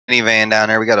minivan down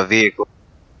there. We got a vehicle.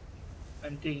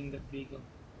 I'm taking the vehicle.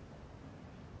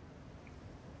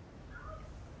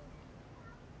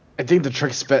 I think the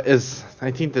truck is.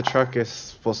 I think the truck is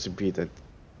supposed to be the.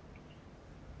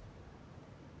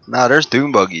 Nah, there's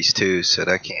doom buggies too, so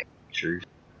that can't be true.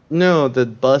 No, the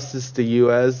bus is the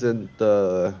U.S. and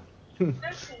the.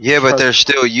 Yeah, but truck- there's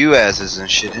still US's and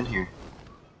shit in here.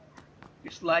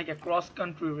 It's like a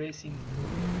cross-country racing.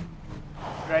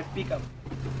 Drive pickup.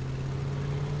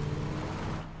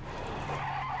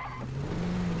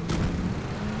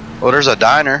 Well, there's a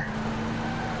diner.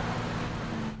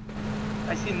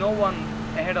 I see no one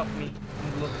ahead of me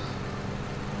in blue.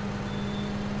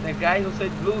 The guy who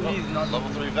said blue, he's not. Level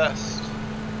 3 vest.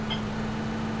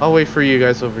 I'll wait for you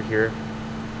guys over here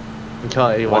until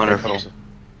anyone Wonderful. comes.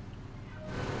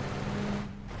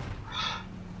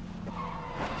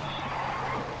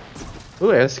 Ooh,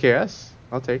 SKS.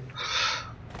 I'll take.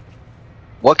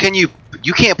 What can you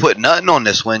can't put nothing on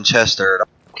this Winchester,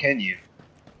 can you?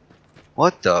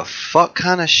 What the fuck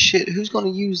kind of shit? Who's gonna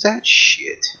use that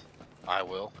shit? I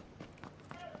will.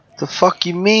 The fuck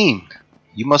you mean?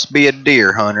 You must be a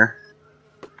deer hunter.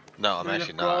 No, I'm There's a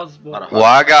actually not. crossbow. Not a Well,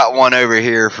 I got one over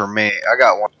here for me. I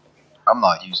got one. I'm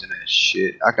not using that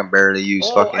shit. I can barely use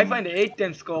Oh, I fucking find the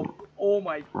 810 scope. Oh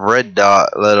my. red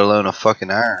dot, let alone a fucking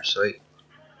iron sight.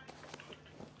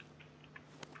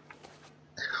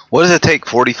 What does it take?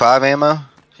 45 ammo?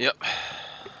 Yep.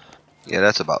 Yeah,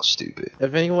 that's about stupid.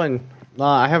 If anyone,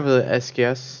 I have the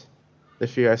SKS.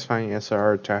 If you guys find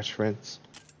SR attachments.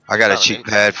 I got a Oh, cheek neat.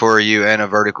 pad for you and a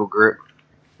vertical grip.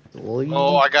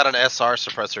 Oh, I got an SR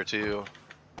suppressor too.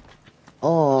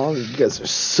 Oh, you guys are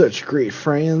such great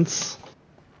friends.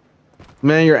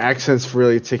 Man, your accent's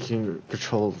really taking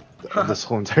control of this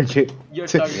whole entire game. You're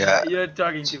talking. Yeah. You're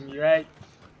talking to me, right?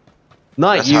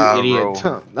 Not That's you, how I idiot.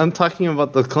 roll. I'm talking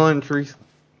about the country.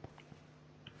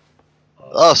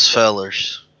 Us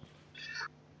fellers.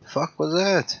 Fuck was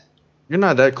that? You're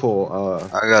not that cool.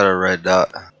 I got a red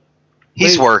dot.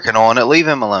 He's Wait. working on it. Leave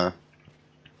him alone.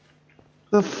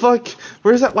 The fuck?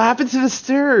 Where's that? What happened to the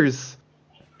stairs?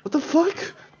 What the fuck?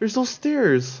 There's no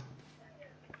stairs.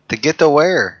 To get to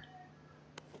where?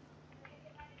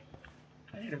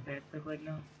 I need a backpack right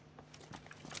now.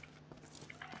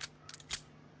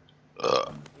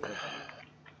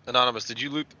 Anonymous, did you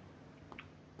loot?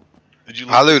 Did you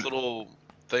I loot this loot- little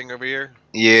thing over here?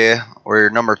 Yeah, where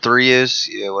number 3 is.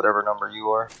 Yeah, whatever number you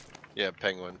are. Yeah,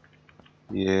 penguin.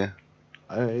 Yeah.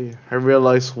 I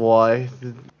realized why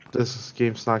this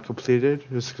game's not completed.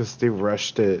 It's because they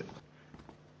rushed it.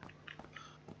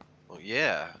 Well,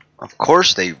 yeah. Of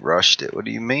course they rushed it. What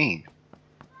do you mean?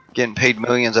 Getting paid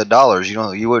millions of dollars.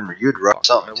 You'd rush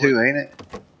something too, ain't it?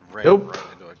 Ran Nope.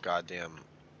 right into a goddamn.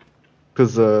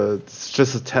 Because it's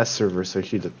just a test server, so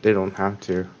they don't have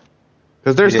to.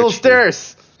 Because there's Yeah, no true.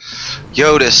 stairs!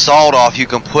 Yo, this sawed off you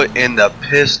can put in the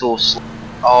pistol.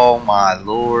 Oh my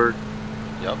lord.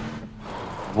 Yep.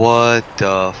 What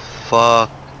the fuck?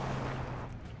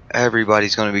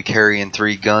 Everybody's gonna be carrying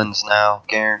 3 guns now.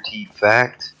 Guaranteed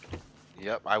fact.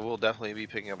 Yep. I will definitely be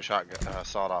picking up a shotgun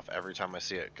sawed off every time I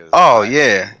see it. Cause Oh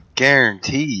yeah,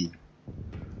 guaranteed.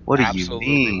 What do you absolutely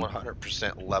mean?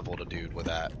 100% leveled a dude with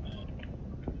that.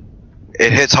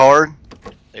 It hits hard?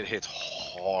 It hits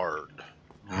hard.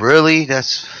 Really?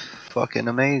 That's fucking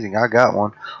amazing. I got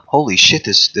one. Holy shit,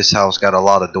 this house got a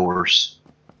lot of doors.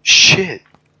 Shit.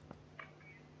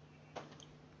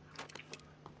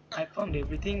 I found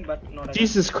everything, but not.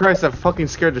 Jesus Christ, that fucking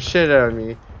scared the shit out of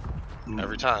me.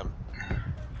 Every time.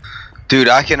 Dude,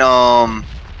 I can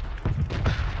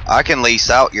lease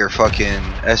out your fucking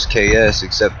SKS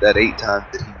except that 8 times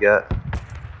that he got.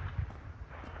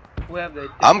 We have the.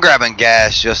 I'm grabbing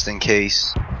gas just in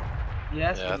case.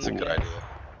 Yes. Yeah, that's a we good have. idea.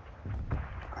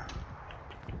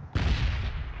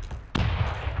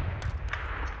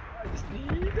 I just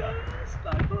need a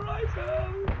sniper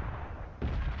rifle.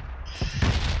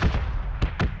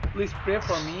 Please pray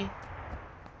for me.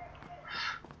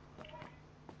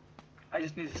 I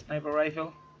just need a sniper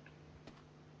rifle.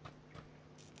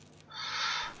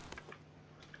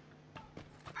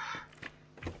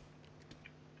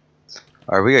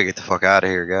 Alright, we gotta get the fuck out of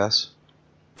here, guys.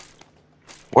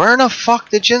 Where in the fuck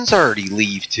did Jens already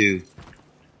leave to?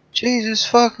 Jesus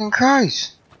fucking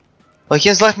Christ. Like,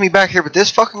 Jens left me back here with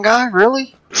this fucking guy?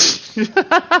 Really?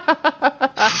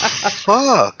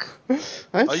 Fuck.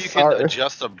 Oh, you can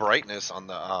adjust the brightness on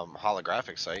the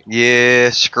holographic site.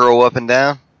 Yeah, scroll up and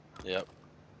down. Yep.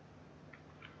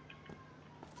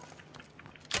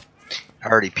 I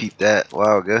already peeped that a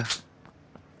while ago.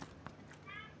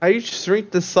 How you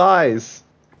shrink the size?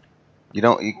 You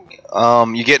don't,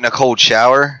 you getting a cold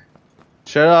shower?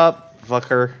 Shut up.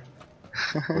 fucker.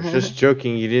 I was just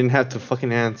joking. You didn't have to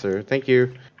fucking answer. Thank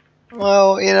you.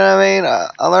 Well, you know what I mean?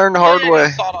 I learned the hard way.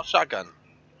 Sawed-off shotgun.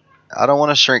 I don't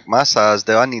want to shrink my size,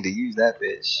 though. I need to use that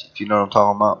bitch, if you know what I'm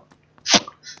talking about.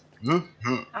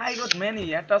 I got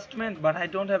many attachments, but I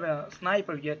don't have a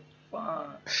sniper yet.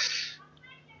 Fuck.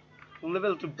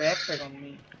 Level 2 backpack on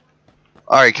me.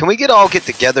 Alright, can we all get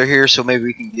together here so maybe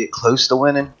we can get close to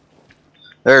winning?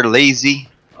 They're lazy.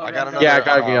 Okay, I got I'm another. Yeah, I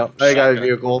gotta get up. I got a shotgun.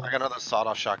 vehicle. I got another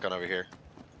sawed-off shotgun over here.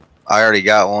 I already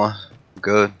got one.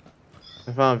 Good.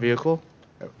 I found a vehicle.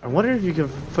 I wonder if you can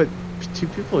put 2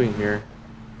 people in here.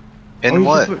 In Or you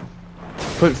what? can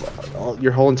Put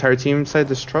your whole entire team inside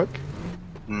this truck?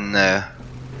 Nah.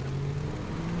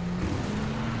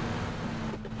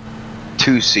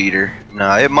 2-seater.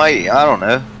 No, it might. I don't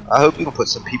know. I hope you can put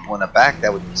some people in the back.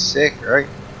 That would be sick, right?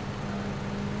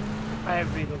 I have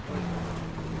vehicle for you.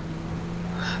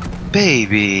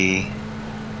 Baby.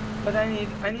 But I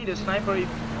need a sniper.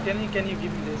 Can you give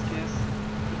me this case?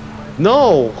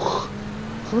 No!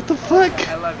 What the fuck?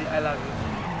 I love you.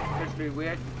 It's very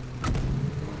weird.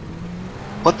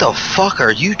 What the fuck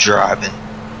are you driving?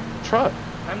 Truck.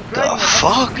 I'm driving a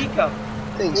fuck? pickup.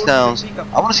 Thing Ford sounds. pickup.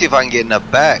 I want to see if I can get in the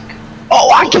back. Oh,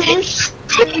 I can't.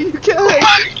 You can't.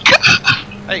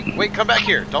 Hey, wait, come back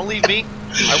here. Don't leave me.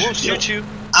 I will shoot you.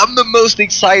 I'm the most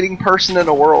exciting person in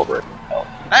the world right now.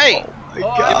 Hey, Oh my Oh, get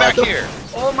god. back here.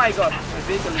 Oh my god, my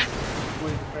vehicle is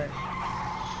going to crash.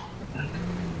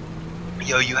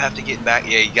 Yo, you have to get back.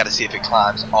 Yeah, you got to see if it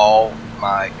climbs. Oh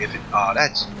my. If it. Oh,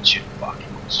 that's shit. Fucking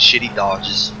shitty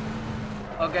dodges.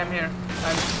 Okay, I'm here.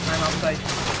 I'm outside.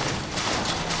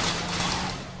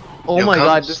 Oh Yo, my come-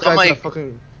 god, this somebody- guy's a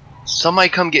fucking. Somebody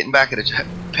come get in back of the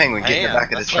penguin. Get in the back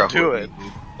of the Let's truck. do with it.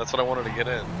 me. That's what I wanted to get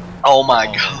in. Oh my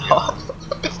Oh my god.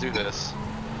 Let's do this.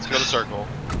 Let's go to circle.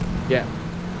 Yeah.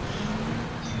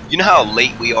 You know how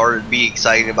late we are to be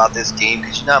excited about this game?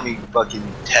 Because you know how many fucking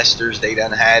testers they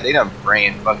done had? They done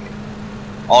ran fucking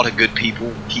all the good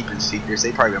people keeping secrets.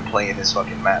 They probably been playing this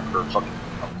fucking map for fucking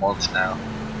a month now.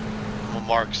 We'll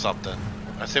mark something.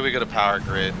 I say we go to power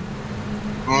grid.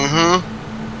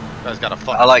 Mm-hmm. You guys got a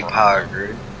fucking. I like power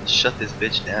grid. Shut this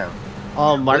bitch down.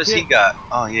 What Mark does he it? got?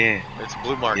 Oh yeah. It's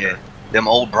blue marker. Yeah. Them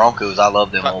old Broncos. I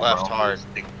love them Cut old left Broncos.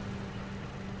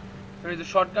 There is a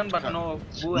shotgun, but no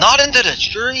bullet. Not into the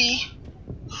tree.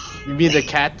 You mean the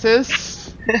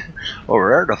cactus? Or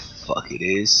where the fuck it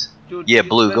is. Dude, Yeah, this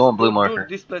blue. place- Go on blue dude, marker. Dude,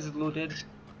 this place is looted.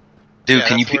 Dude, Yeah,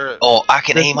 can you? that's where- Oh, I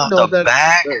can Does aim he out know the that-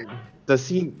 back. Does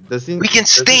he? We can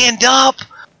stand up.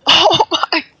 Oh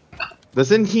my.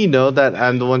 Doesn't he know that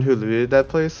I'm the one who looted that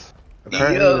place?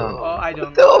 Apparently Yo. not. Oh, I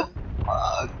don't What know. the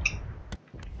fuck?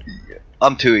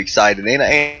 I'm too excited.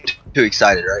 Ain't too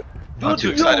excited, right? I'm Dude, too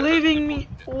you're excited. leaving me.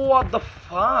 What the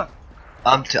fuck?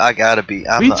 I gotta be.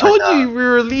 We told you we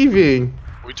were leaving.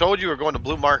 We told you we were going to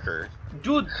blue marker.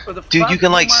 Dude, for the Dude, you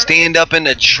can like stand up in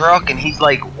the truck and he's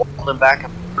like walking back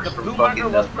and forth The from blue fucking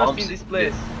marker was the first bumps in this and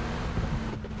place.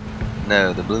 shit.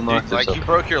 No, the blue Dude, marker. like you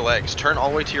broke your legs. Turn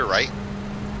all the way to your right.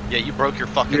 Yeah, you broke your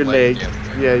fucking Your leg. leg.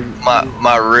 Yeah.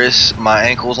 my wrists, my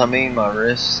ankles. I mean, my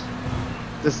wrists.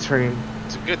 Just turning.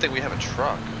 It's a good thing we have a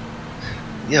truck.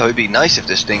 Yeah, it'd be nice if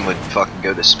this thing would fucking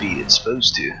go the speed it's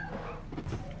supposed to.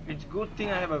 It's good thing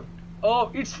I have a. Oh,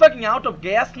 it's fucking out of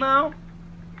gas now.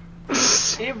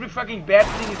 Every fucking bad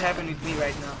thing is happening with me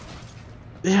right now.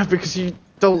 Yeah, because you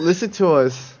don't listen to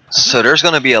us. So there's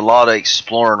gonna be a lot of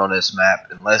exploring on this map,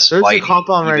 unless There's a fighting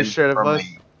compound right even straight of from us.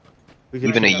 We can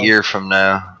even a check out. year from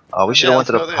now. Oh, we should have Yeah, went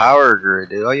to let's the go there. power grid,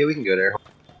 dude. Oh yeah, we can go there.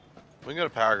 We can go to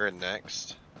power grid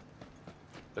next.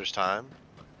 There's time.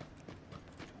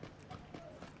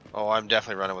 Oh, I'm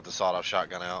definitely running with the sawed-off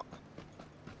shotgun out.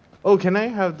 Oh, can I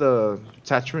have the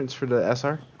attachments for the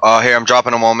SR? Oh, here I'm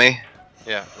dropping them on me.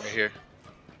 Yeah, right here.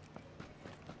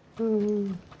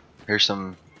 Here's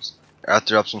some. I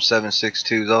dropped some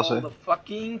 7.62s All also. the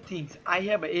fucking things. I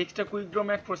have an extra quick draw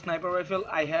mag for sniper rifle.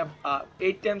 I have a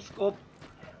 8 scope.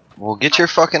 Well, get your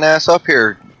fucking ass up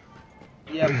here.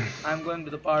 Yeah, I'm going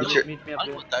to the power Get grid. your- Meet me up I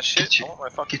there. want that shit. Get your- I want my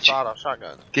fucking get your- sawed-off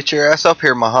shotgun. Get your ass up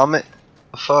here, Muhammad.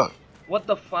 The fuck? What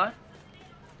the fuck?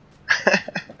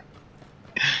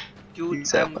 Dude, He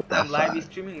said, I'm "What the live fuck?"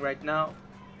 streaming right now.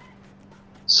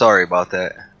 Sorry about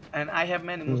that. And I have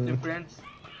many Muslim friends.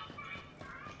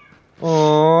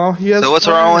 Oh, he has. So what's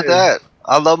wrong with friends. that?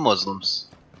 I love Muslims.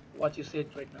 What you said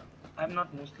right now. I'm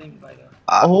not Muslim by the way.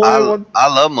 I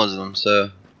love Muslims, so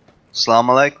Assalamu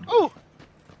alaikum. Oh,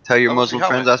 Tell your Oh, Muslim how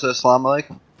friends much? I said Assalamu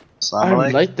alaikum. Assalamu I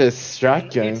alaikum. like this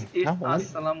shotgun. It's I want it.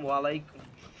 assalamu alaikum.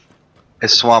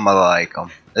 Assalamu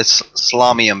alaikum. It's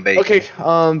salami and bacon. Okay.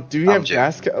 Do we I'm have joking.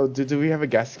 gas? Do we have a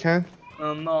gas can?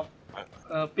 No.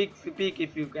 Pick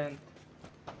if you can.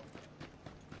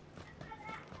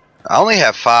 I only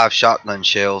have 5 shotgun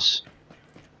shells.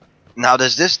 Now,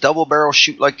 does this double barrel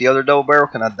shoot like the other double barrel?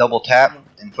 Can I double tap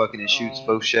and fucking it shoots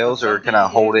both shells, or can I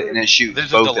hold it and it shoots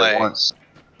There's a both delay. at once?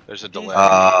 There's a delay.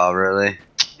 Oh, really?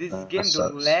 This That game don't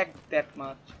sucks. lag that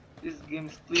much. This game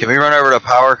is clear. Can we run over to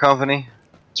Power Company?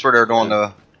 That's where they're doing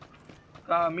the.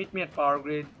 Meet me at Power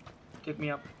Grid. Take me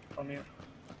up from here.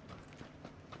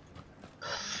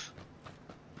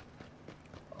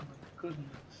 Oh my goodness,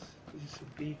 this is so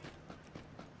big.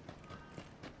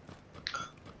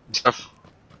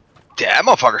 That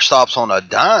motherfucker stops on a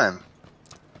dime.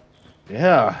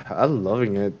 Yeah, I'm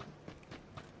loving it.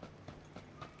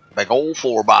 Big old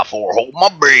 4x4, hold my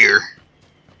beer.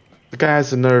 The guy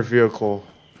has another vehicle.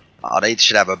 Oh, they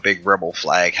should have a big rebel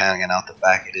flag hanging out the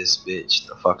back of this bitch.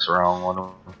 The fuck's wrong with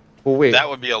them? Well, wait. That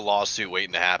would be a lawsuit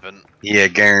waiting to happen. Yeah,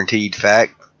 guaranteed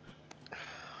fact.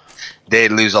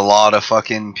 They'd lose a lot of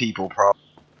fucking people probably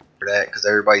for that, because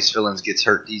everybody's feelings gets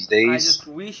hurt these days. I just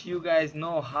wish you guys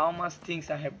know how much things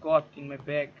I have got in my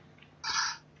bag.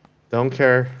 Don't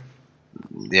care.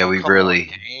 Yeah, we Come really,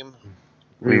 on, game.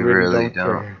 we really don't.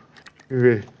 care. We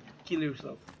really. Kill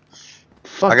yourself.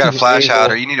 I got a Fucking flash evil.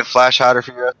 hider. You need a flash hider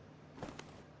for your.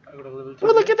 I got a level 2.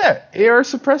 Oh, look at that AR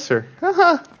suppressor.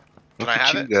 Haha. Can I at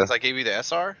have you it go. since I gave you the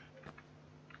SR?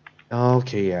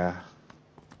 Okay, yeah.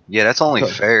 Yeah, that's only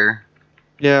fair.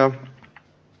 Yeah.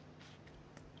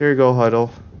 Here you go,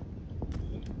 Huddle.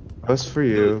 That's for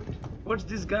you. What's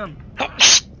this gun?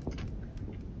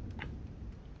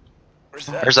 Where's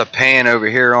that? There's a pan over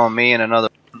here on me and another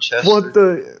chest. What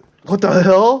the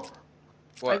hell?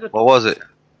 I What? got What was it?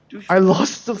 2 I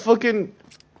lost the fucking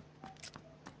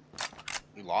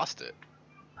You lost it.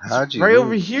 How'd you? right lose?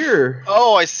 over here.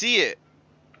 Oh, I see it.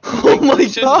 Oh my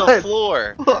It's in the god.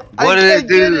 floor. What did it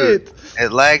do?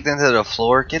 It lagged into the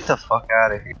floor. Get the fuck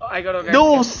out of here. Oh, I got a gas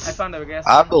No, can. s- I found a gas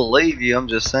I can. believe you. I'm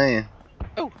just saying.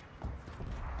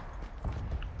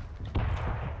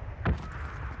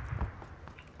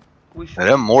 We should. Hey,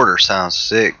 that mortar sounds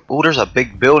sick. Oh, there's a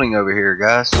big building over here,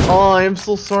 guys. Oh, I'm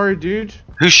so sorry, dude.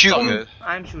 Who's It's all shooting? good.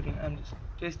 I'm shooting. I'm just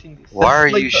testing this. Why are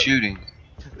Like you the- shooting?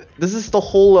 This is the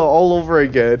hole all over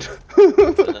again.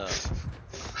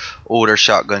 Oh, there's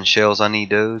shotgun shells. I need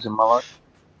those in my life.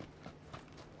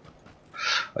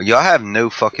 Oh, y'all have no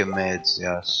fucking meds,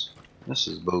 yes. This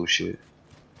is bullshit.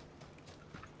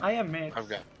 I am mad. I've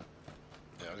got.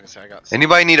 Yeah, I was gonna say I got.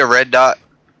 Anybody need a red dot?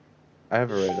 I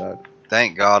have a red dot.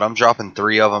 Thank God. I'm dropping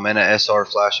 3 of them in an SR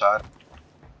flash hider.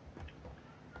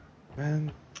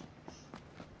 Man.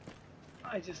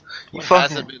 I just. You It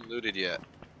fucking hasn't been looted yet.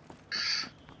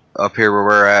 up here where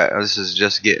we're at. This is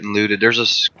just getting looted. There's a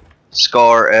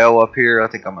Scar L up here. I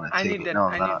think I'm gonna I take need it. that. No, I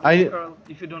I'm need not. I- that girl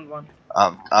if you don't want.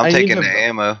 I'm I need taking to- the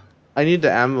ammo. I need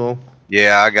the ammo.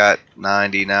 Yeah, I got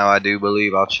 90 now. I do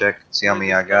believe. I'll check. See how Where is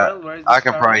many I this got. girl? Where is I this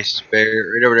can girl? probably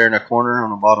spare right over there in the corner on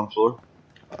the bottom floor.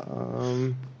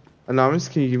 Anonymous,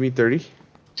 can you give me 30?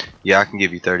 Yeah, I can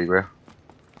give you 30, bro.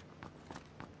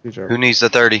 Good job. Who needs the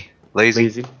 30? Lazy?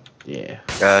 Lazy? Yeah.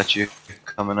 Got you.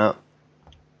 Coming up.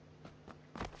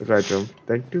 I got you.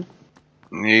 Thank you.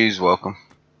 He's welcome.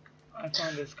 I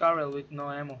found a Scarrel with no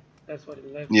ammo. That's what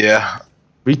it left. Yeah.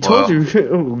 We told Well.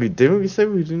 you. We didn't. We said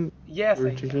we didn't. Yes, We're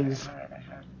I taking had. this- I had.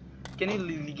 Can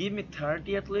you give me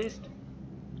 30 at least?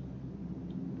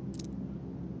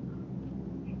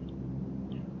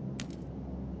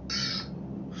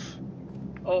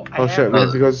 Oh, I Oh have. shit, we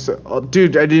have to go. Oh,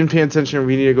 dude, I didn't pay attention.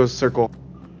 We need to go circle.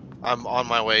 I'm on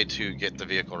my way to get the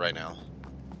vehicle right now.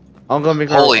 I'm gonna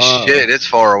make our, Holy shit, it's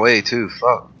far away too.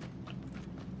 Fuck.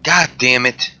 God damn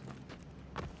it.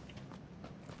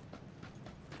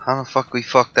 How the fuck we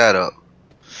fucked that up?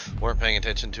 Weren't paying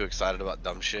attention, too excited about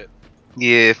dumb shit.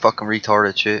 Yeah, fucking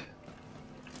retarded shit.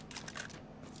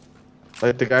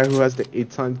 Like the guy who has the 8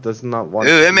 times does not want.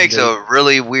 Dude, to it makes do a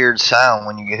really weird sound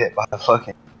when you get hit by a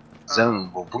fucking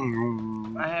zone.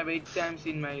 Boom. I have 8 times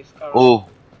in my Scarrel. Oh.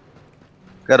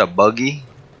 Got a buggy?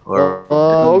 Or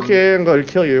Oh, okay, I'm gonna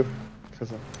kill you.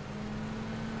 'Cause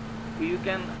You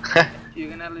can. You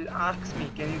can at least ask me.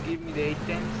 Can you give me the 8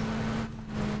 times?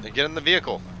 Then get in the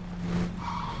vehicle.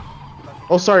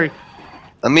 oh, sorry.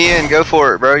 let me in, go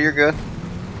for it, bro. You're good.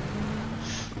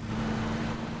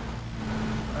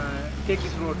 Take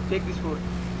this road. Take this road.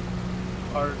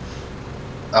 Or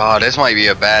Oh, this might be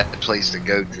a bad place to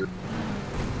go to.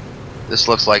 This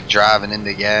looks like driving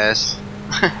into gas.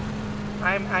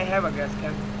 I have a gas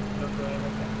can. Don't worry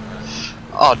about that.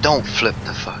 Oh, don't flip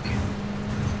the fucking.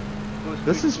 Go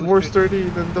This straight, is go more straight. sturdy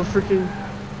than the freaking.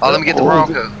 Oh, let me get the Oh,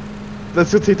 Bronco.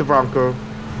 Let's go take the Bronco.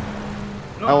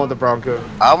 No, I want the Bronco.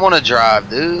 I want to drive,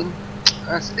 dude.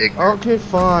 That's ignorant. Okay,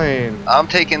 fine. I'm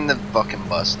taking the fucking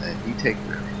bus then. You take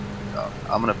the.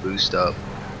 I'm gonna boost up.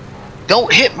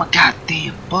 Don't hit my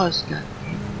goddamn bus, goddamn.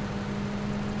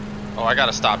 Oh, I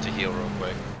gotta stop to heal real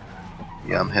quick.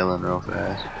 Yeah, I'm healing real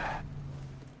fast.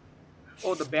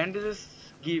 Oh, the bandages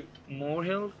give more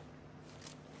health.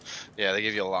 Yeah, they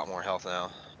give you a lot more health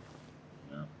now.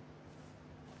 Yeah.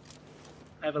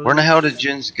 I have a Where in the hell did little-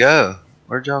 Jins go?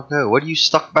 Where'd y'all go? What are you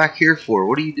stuck back here for?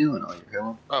 What are you doing? Oh, you're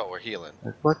healing? Oh, we're healing.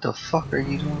 Like, what the fuck are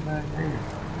you doing back here?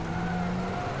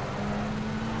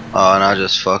 Oh, and I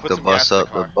just fucked Put the some bus gas in the up.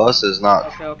 The car. bus is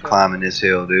not Okay. climbing this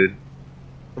hill, dude.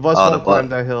 The bus Oh, won't the climb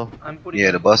bus. that hill. I'm putting. Yeah,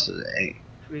 in the bus is ain't.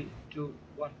 3, 2,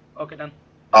 1. Okay, done.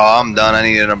 Oh, I'm done. I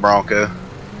needed a Bronco.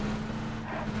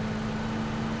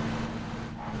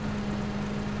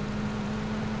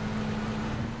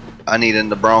 I needed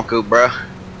the Bronco, bro.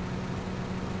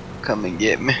 Come and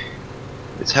get me.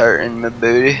 It's hurting my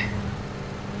booty.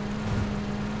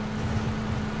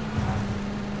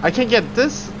 I can't get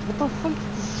this. What the fuck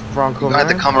is this Bronco, You got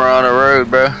man? to come around the road,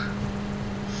 bro.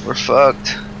 We're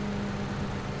fucked.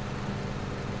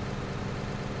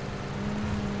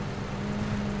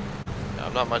 Yeah,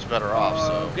 I'm not much better off,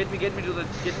 so. Get me to the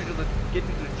jeep. Get me to the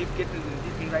jeep.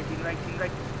 In right.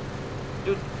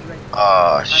 Dude, in right.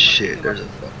 Oh shit!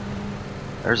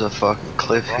 There's a fucking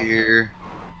cliff here.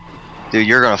 Dude,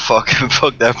 you're gonna fucking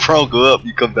fuck that Bronco up.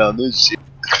 You come down this shit.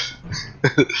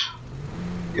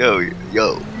 yo,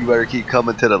 you better keep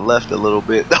coming to the left a little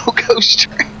bit. Don't go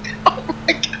straight. Oh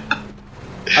my god.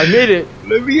 I made it.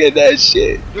 Let me in that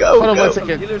shit. Go, Hold on go. 1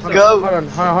 second. Heal yourself. Go. Hold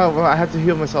on. I have to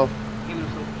heal myself. Heal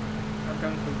yourself. I'm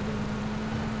coming to you.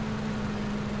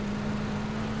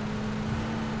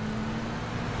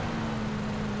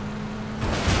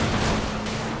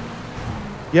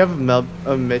 You have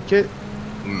a med kit?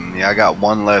 Yeah, I got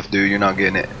one left, dude. You're not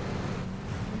getting it.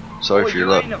 Sorry for your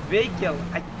you are luck. in a vehicle.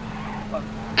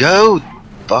 Go,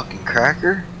 fucking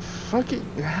cracker. Fucking.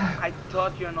 I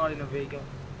thought you're not in a vehicle.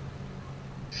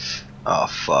 Oh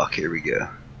fuck! Here we go.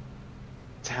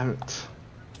 Damn it.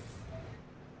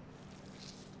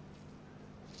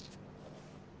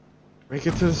 Make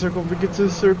it to the circle. Make it to the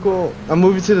circle. I'm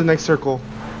moving to the next circle.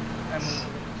 I'm moving.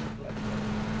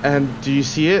 And do you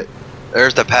see it?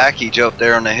 There's the package up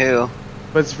there on the hill.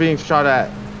 But it's being shot at.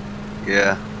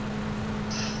 Yeah.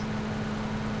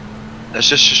 Let's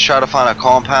just try to find a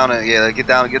compound and yeah, get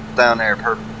down there.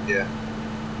 Perfect. Yeah.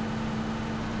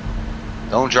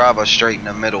 Don't drive us straight in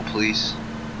the middle, please.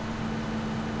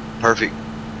 Perfect.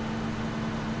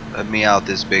 Let me out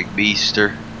this big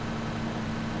beaster.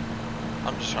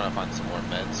 I'm just trying to find some more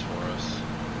meds for us.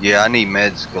 Yeah, I need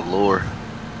meds galore.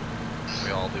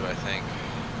 We all do, I think.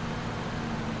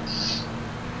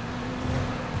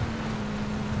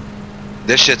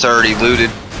 This shit's already looted.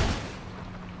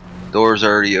 Doors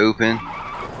already open.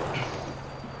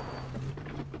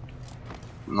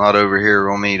 Not over here,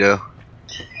 Romito.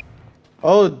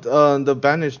 Oh, the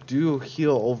bandage do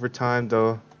heal over time,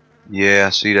 though. Yeah, I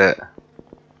see that.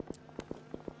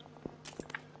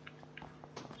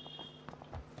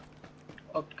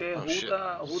 Okay, Oh, who shit.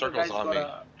 the Circle's guys on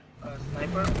got me. a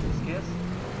sniper in this case?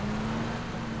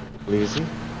 Lazy.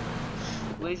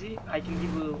 Lazy, I can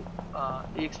give you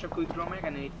extra quick draw mag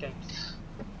and 8 times.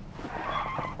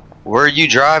 Where are you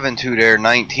driving to there,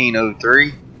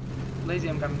 1903? Lazy,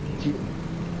 I'm coming to you.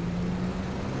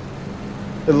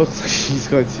 It looks like he's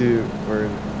going to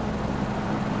burn.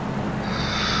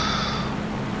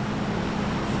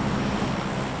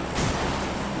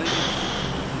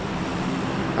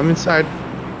 Lazy, I'm inside.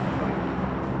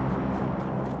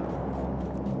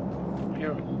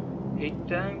 here. 8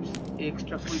 times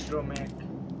extra quick draw mag.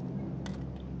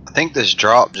 I think this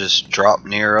drop just dropped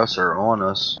near us or on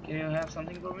us. Can you have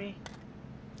something for me?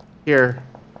 Here.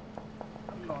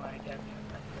 No, I can't.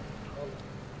 Hold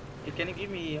on. Can you give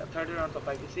me 30 rounds of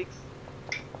 5v6?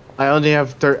 I only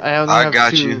have I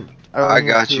got two. you. only I have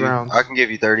got 2 you. rounds. I can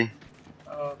give you 30.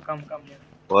 Come here.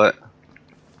 What?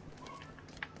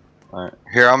 Alright.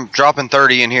 Here, I'm dropping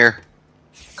 30 in here.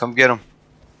 Come get them.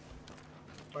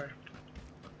 Where?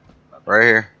 Right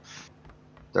here.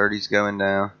 30's going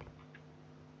down.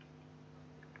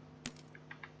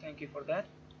 Thank you for that.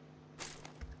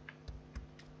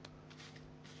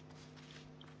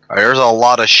 Alright, there's a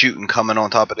lot of shooting coming on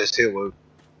top of this hill. Luke.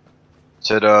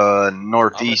 To the I'm gonna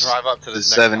northeast. drive up to the this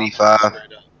next 75. mountain.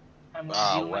 I'm Ah,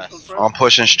 gonna heal west. myself first. I'm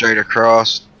pushing straight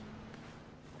across.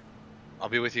 I'll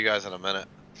be with you guys in a minute.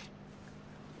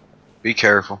 Be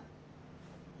careful.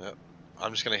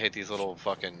 I'm just gonna hit these little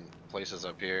fucking places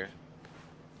up here.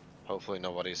 Hopefully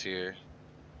nobody's here.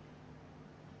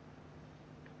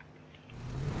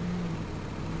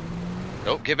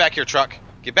 Nope, get back here, truck.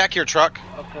 Get back here, truck.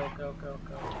 Okay.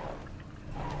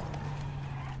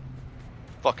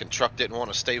 Fucking truck didn't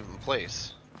want to stay in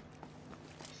place.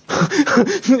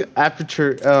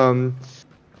 Aperture. I'm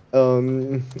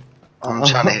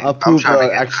trying to Apuba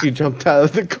get. actually jumped out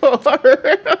of the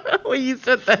car when you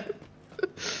said that.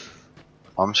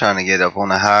 I'm trying to get up on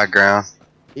the high ground.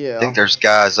 I Yeah. think there's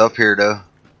guys up here though.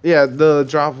 Yeah, the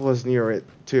drop was near it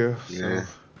too. Yeah. So.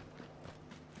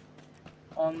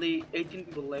 Only 18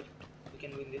 people left. We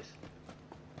can win this.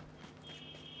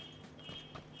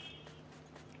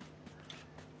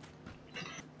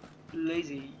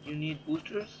 Lazy, you need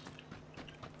boosters?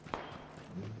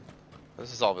 This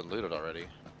has all been looted already.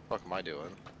 What am I doing?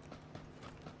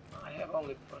 I have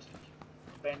only first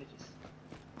bandages.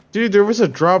 Dude, there was a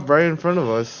drop right in front of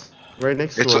us, right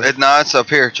next to us. It's up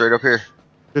here. It's right up here.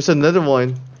 There's another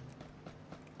one.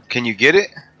 Can you get it?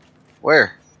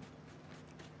 Where?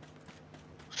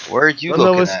 Where are you No,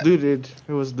 looking it's at? looted.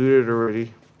 It was looted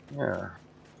already. Yeah.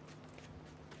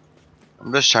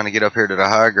 I'm just trying to get up here to the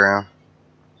high ground.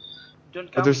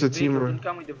 Don't come there's with a the team vehicle. around. Don't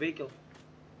come with the vehicle.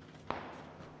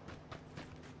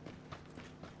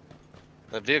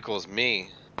 That vehicle is me.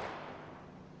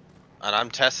 And I'm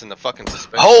testing the fucking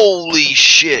suspension. Holy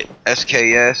shit!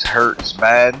 SKS hurts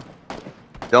bad.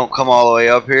 Don't come all the way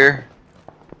up here.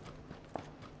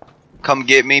 Come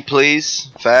get me, please,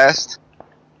 fast.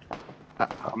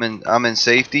 I'm in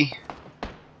safety.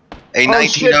 A Oh,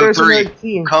 shit, there's 1903. another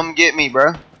team. Come get me,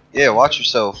 bro. Yeah, watch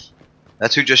yourself.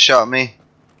 That's who just shot me.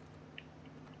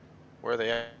 Where are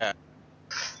they at?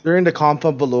 They're in the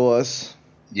compound below us.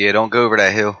 Yeah, don't go over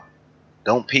that hill.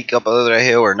 Don't peek up over that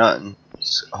hill or nothing.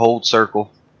 Just hold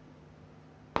circle.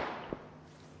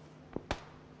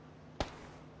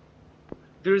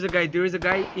 There is a guy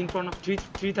in front of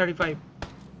 335.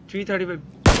 335.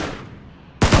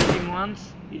 Hit him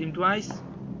once, hit him twice.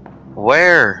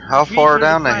 Where? How far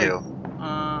down the 335. hill?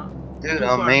 Too Dude,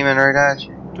 I'm far. aiming right at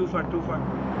you. Too far.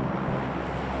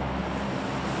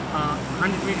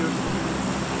 100 meters.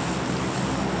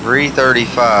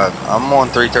 335. I'm on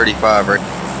 335 right.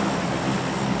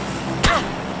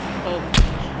 Oh,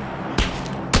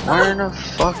 Where in the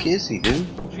fuck is he, dude?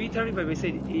 335. I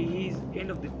said he's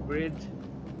end of the bridge.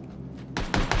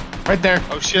 Right there.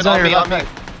 Oh shit, He's on your me, on left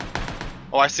me.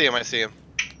 Oh, I see him.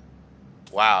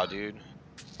 Wow, dude.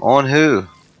 On who?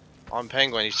 On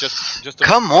Penguin, he's just a,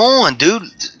 Come on, dude.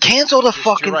 Cancel the to your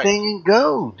fucking right. thing and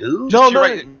go, dude. No, to your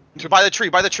right, by the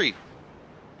tree.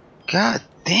 God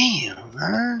damn,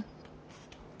 man.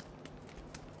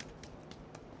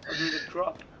 Oh, there's a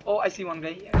drop. Oh, I see one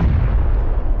guy here.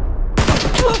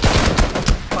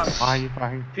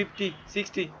 Fine. 50,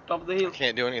 60, top of the hill.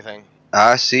 Can't do anything.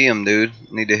 I see him, dude.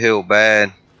 Need to heal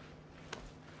bad.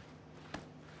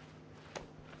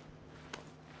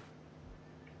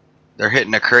 They're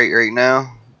hitting a crate right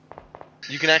now.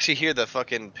 You can actually hear the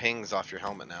fucking pings off your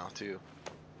helmet now, too.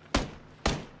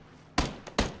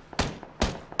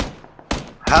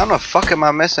 How the fuck am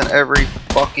I missing every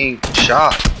fucking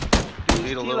shot? Do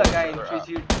Need you a steal little a guy in further up.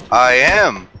 330? I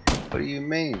am. What do you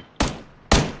mean?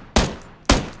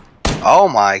 Oh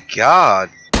my god.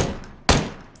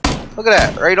 Look at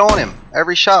that. Right on him.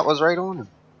 Every shot was right on him.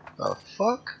 The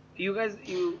fuck? You guys,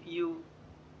 you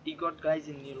got guys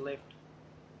in your left.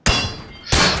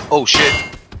 Oh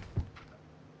shit.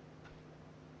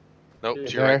 Nope,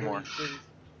 There's to your right There. more.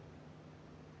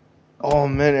 Oh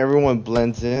man, everyone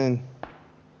blends in.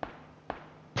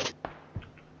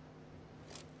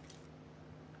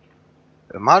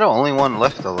 Am I the only one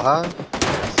left alive?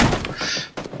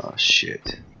 Oh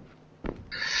shit.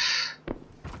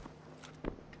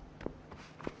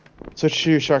 Switch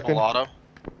to your shotgun. Full auto.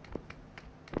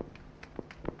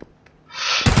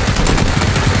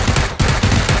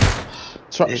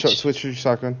 Switch to your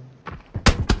shotgun.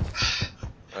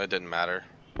 It didn't matter.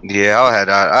 Yeah,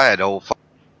 I had the whole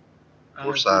I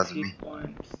four have sides of 6 me. hit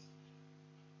points.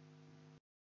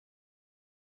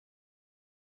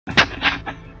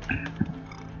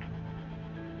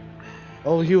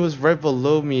 Oh, he was right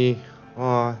below me.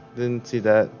 Oh, didn't see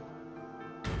that.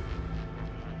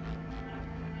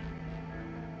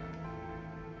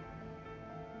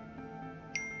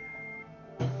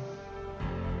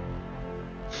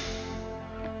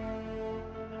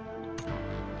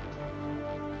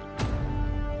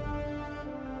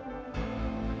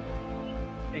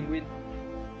 Penguin.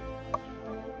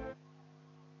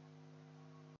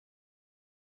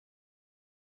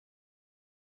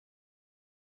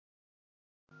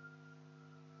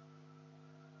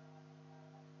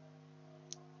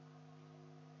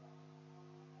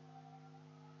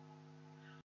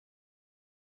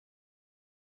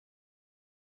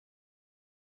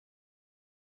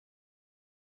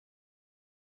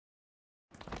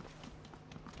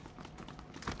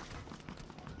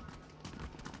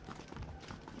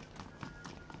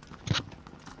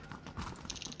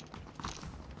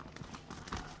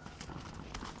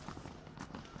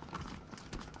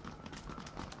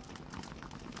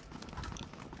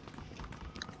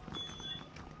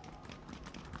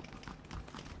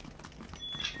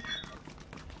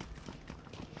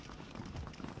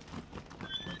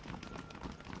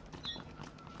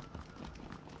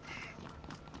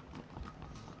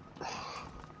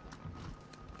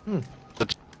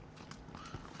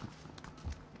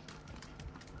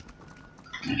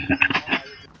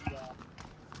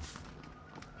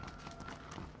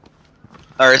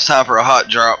 Alright, it's time for a hot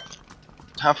drop.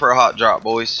 Time for a hot drop,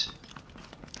 boys.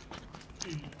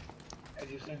 As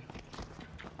you say.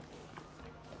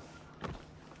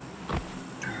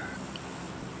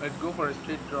 Let's go for a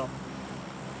straight drop.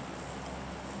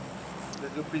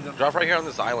 Let's go prison. Drop right here on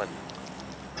this island.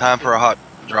 Time for a hot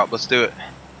drop. Let's do it.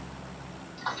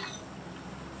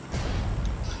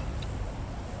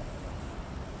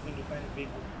 Need to find a big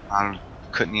one. I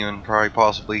couldn't even probably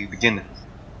possibly begin it.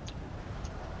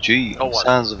 Gee, Oh, what?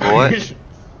 sounds of what?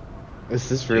 Is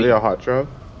this really a hot drop?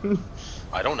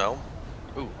 I don't know.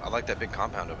 Ooh, I like that big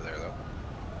compound over there though.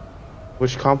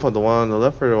 Which compound? The one on the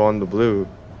left or the one on the blue?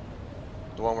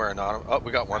 The one where anonymous. Oh,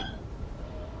 we got one.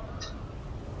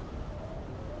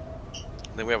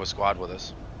 Then we have a squad with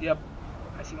us. Yep.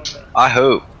 I see one guy. I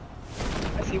hope.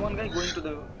 I see one guy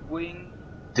going.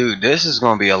 Dude, this is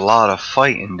gonna be a lot of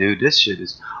fighting, dude. This shit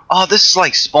is. Oh, this is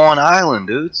like Spawn Island,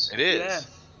 dudes. It is. Yeah.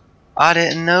 I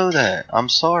didn't know that. I'm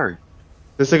sorry.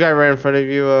 There's a guy right in front of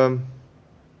you,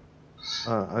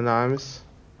 anonymous.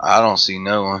 I don't see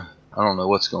no one. I don't know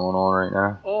what's going on right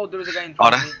now. Oh, there's a guy in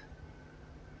front of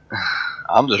me.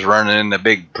 I'm just running in the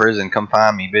big prison. Come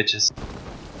find me, bitches.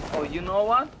 Oh, you know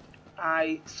what?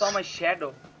 I saw my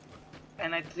shadow,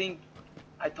 and I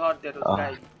thought that was a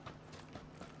guy.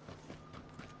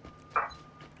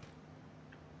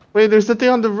 Wait, there's the thing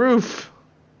on the roof.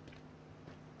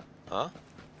 Huh?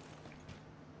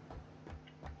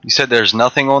 You said there's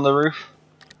nothing on the roof?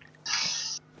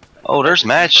 Oh, there's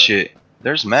mad shit.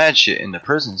 There's mad shit in the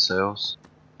prison cells.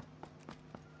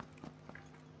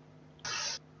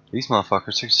 These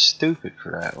motherfuckers are stupid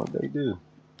for that. What'd they do?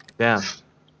 Damn.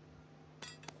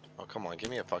 Oh, come on, give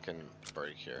me a fucking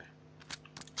break here.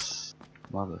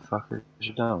 Motherfuckers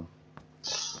are dumb.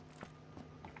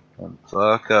 And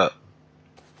fuck up.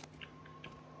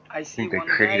 I see think they one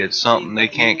created guy something in they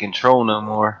the can't blue. control no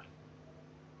more.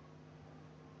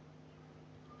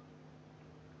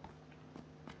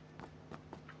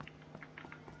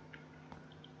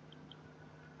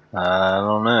 I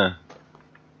don't know.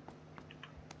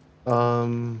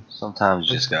 Sometimes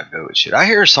you just gotta go with shit. I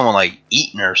hear someone like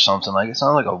eating or something. Like it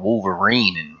sounds like a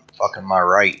Wolverine in fucking my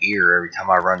right ear every time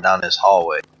I run down this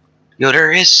hallway. Yo,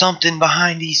 there is something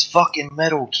behind these fucking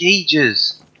metal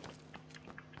cages.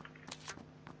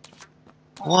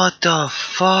 What the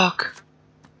fuck?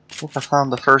 I think I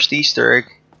found the first Easter egg.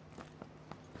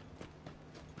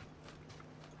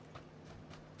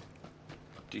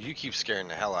 Dude, you keep scaring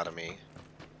the hell out of me.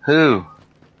 Who?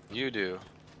 You do.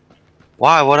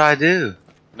 Why? What'd I do?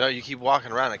 No, you keep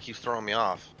walking around. It keeps throwing me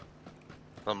off.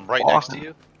 I'm right next to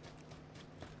you.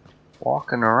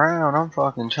 Walking around, I'm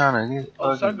fucking trying to get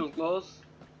Oh, fucking circle close.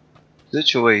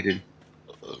 situated.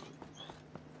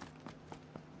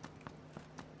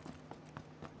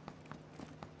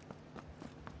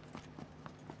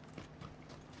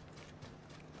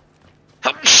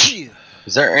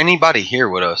 Is there anybody here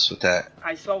with us with that?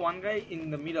 I saw one guy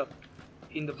in the middle,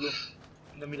 in the blue,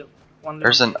 in the middle. One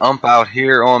There's an level. ump out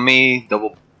here on me,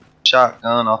 double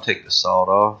shotgun. I'll take the salt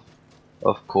off,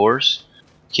 of course.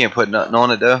 Can't put nothing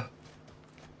on it though.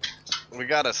 We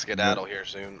gotta skedaddle here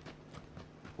soon.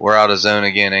 We're out of zone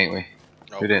again, ain't we?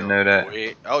 Oh, Who didn't know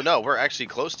that? Oh no, we're actually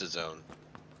close to zone.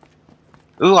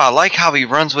 Ooh, I like how he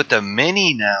runs with the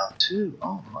mini now too.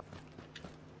 Oh my.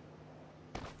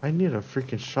 I need a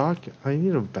freaking shotgun. I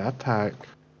need a backpack.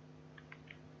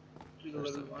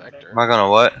 There's the vector. Am I gonna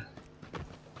what?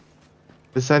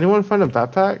 Does anyone find a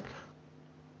backpack?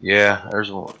 Yeah,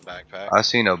 there's one. Backpack. I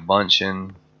seen a bunch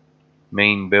in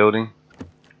main building.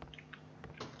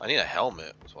 I need a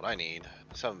helmet. That's what I need. I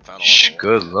just haven't found Shh, one.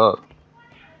 good luck.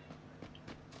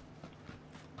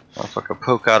 If I could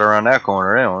poke out around that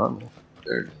corner, anyway.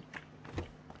 There.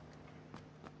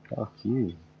 Fuck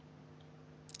you.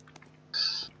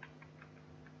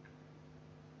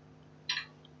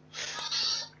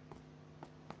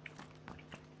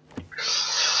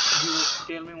 You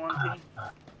tell me one thing.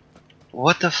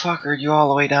 What the fuck are you all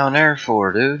the way down there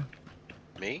for, dude?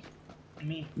 Me?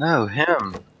 Me. No,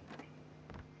 him.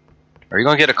 Are you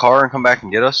gonna get a car and come back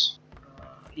and get us?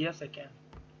 Yes, I can.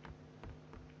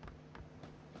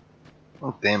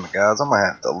 Oh damn it, guys! I'm gonna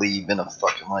have to leave in a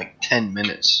fucking like 10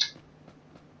 minutes.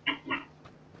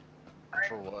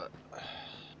 For what?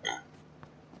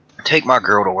 Take my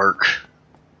girl to work.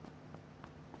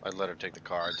 I'd let her take the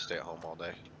car. I'd stay at home all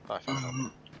day. I found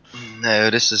helmet. No,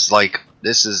 this is like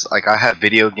I have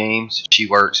video games. She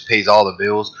works, pays all the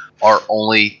bills. Our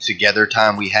only together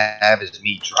time we have is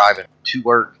me driving to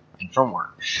work and from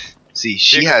work. See,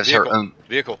 she Vehicle, has her vehicle, own.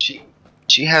 vehicle.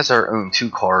 She has her own 2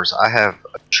 cars. I have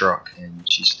a truck, and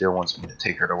she still wants me to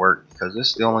take her to work because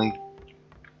it's the only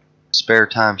spare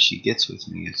time she gets with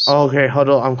me. Is Oh, okay, hold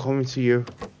on. I'm coming to you.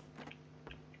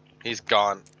 He's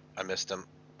gone. I missed him.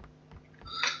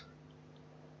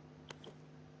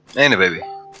 ain't it, baby?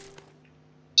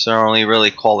 So our only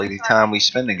really quality time we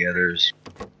spend together is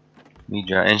me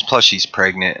driving. And plus, she's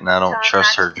pregnant, and I don't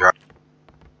trust her driving.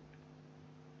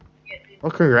 Oh,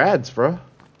 congrats, bro.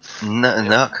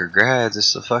 No, congrats.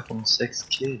 It's the fucking 6th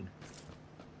kid.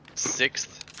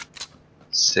 6th?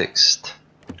 6th.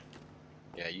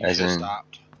 Yeah, you As should have in-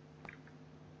 stopped.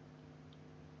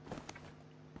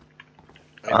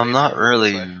 I'm not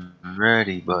really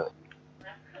ready, but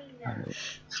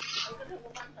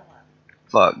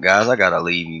fuck, guys, I gotta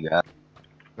leave you guys.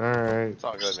 Alright. It's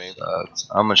all good, man.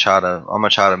 I'm gonna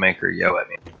try to make her yell at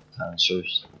me. So,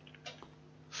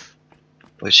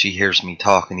 but she hears me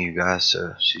talking to you guys,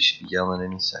 so she should be yelling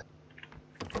any second.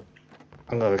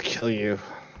 I'm gonna kill you.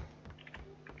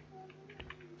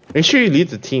 Make sure you lead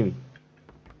the team.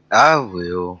 I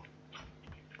will.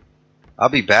 I'll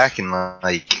be back in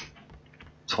like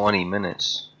 20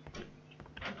 minutes.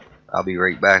 I'll be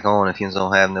right back on if you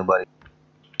don't have nobody.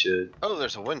 Should. Oh,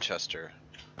 there's a Winchester.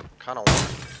 Kind of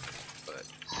want it, but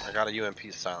I got a UMP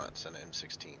silence and an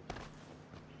M16.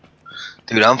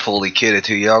 Dude, I'm fully kitted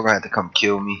too. Y'all gonna have to come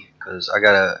kill me. Cause I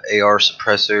got a AR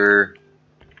suppressor,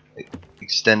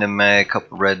 extended mag,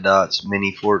 couple red dots,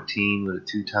 mini 14 with it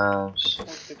 2 times.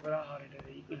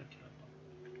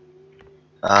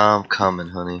 I'm coming,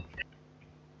 honey.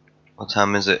 What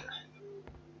time is it?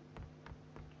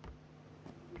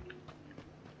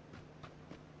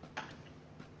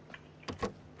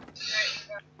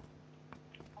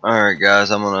 Alright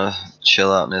guys, I'm gonna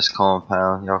chill out in this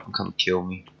compound. Y'all can come kill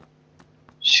me.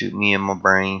 Shoot me in my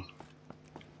brain.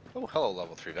 Oh, hello,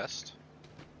 level 3 vest.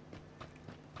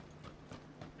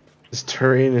 This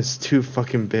terrain is too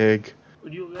fucking big.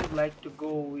 Would you guys like to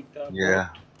go with Yeah.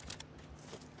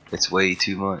 It's way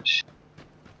too much.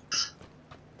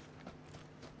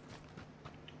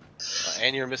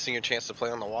 And you're missing your chance to play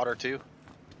on the water, too?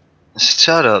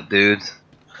 Shut up, dude.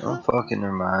 Don't fucking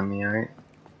remind me, alright?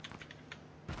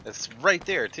 It's right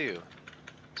there, too.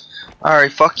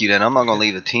 Alright, fuck you then. I'm not gonna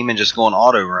leave the team and just go on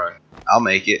auto run. I'll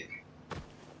make it.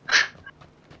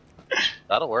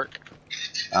 That'll work.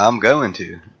 I'm going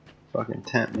to. Fucking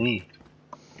tempt me.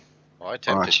 Well, I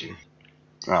tempted Aren't you.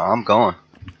 Oh, I'm going.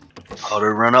 Auto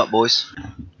run up, boys.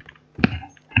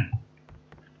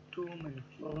 too many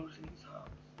floors in his house?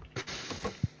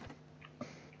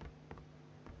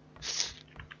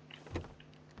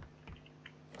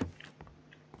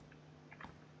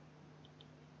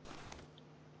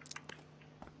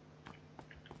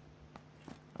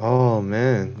 Oh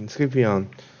man, it's gonna be on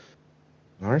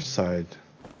our side.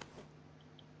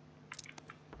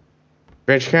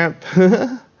 Branch camp.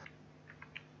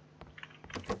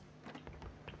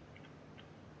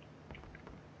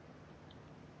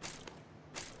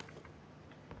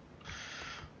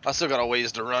 I still got a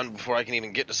ways to run before I can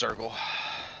even get to circle.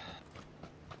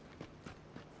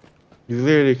 You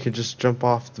literally could just jump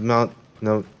off the mount.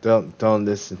 No, don't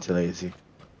listen to Lazy.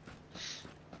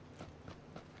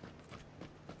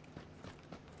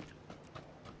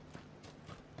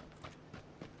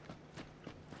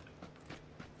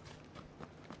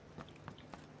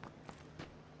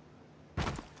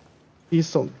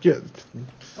 Please don't get.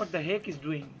 What the heck is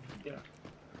doing there?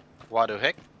 Why do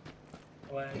heck?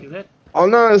 Why are you hit? Oh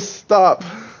no! Stop!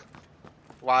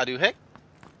 Why do heck?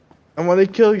 I want to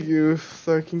kill you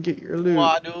so I can get your loot.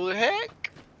 Why do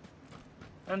heck?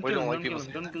 Don't We kill don't him, like don't people kill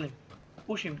him, saying don't kill him.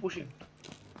 Push him, push him.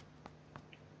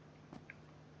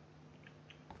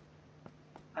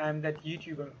 I'm that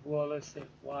YouTuber who always say,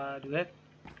 why do that?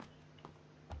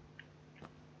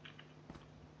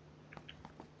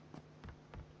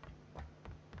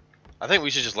 I think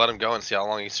we should just let him go and see how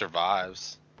long he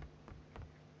survives.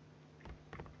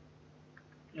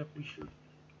 Yep, we should.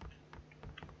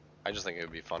 I just think it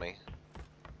would be funny.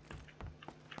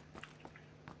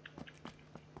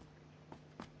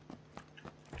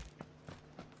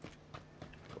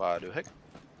 Why do heck?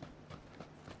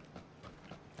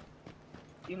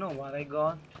 You know what I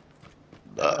got?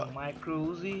 A micro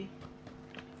Uzi.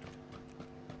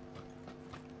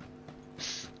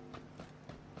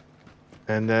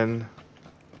 And then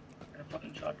And a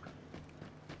fucking shotgun.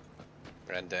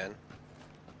 And then,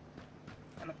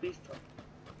 And a pistol.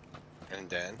 and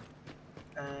then,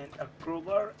 And a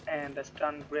crowbar and a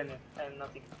stun grenade and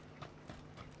nothing.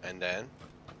 and then,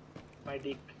 My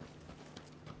dick.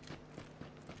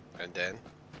 and then,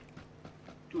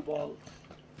 2 balls.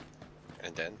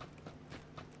 and then.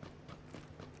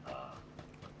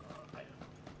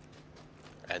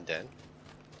 And then?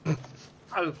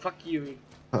 Oh, fuck you.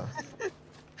 Huh.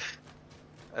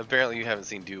 Apparently you haven't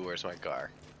seen Dude, Where's My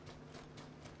Car?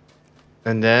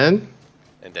 And then?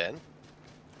 And then?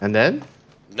 And then?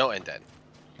 No, and then.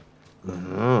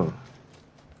 Oh.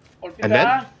 Olpita. And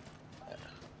then?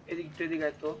 এদিক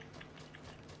আয় তো।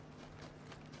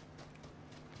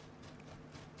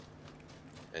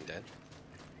 And then?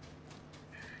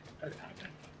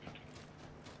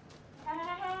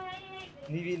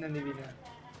 নিবি না।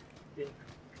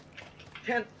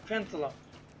 Fan চালাও।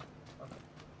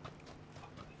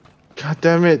 God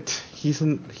damn it!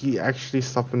 He actually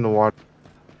stopped in the water.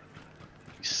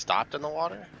 You stopped in the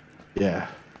water? Yeah.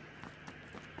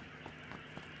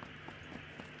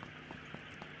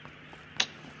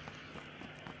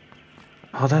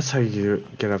 Oh, that's how you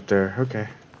get up there. Okay.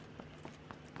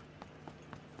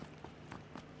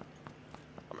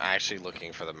 I'm actually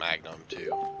looking for the Magnum too.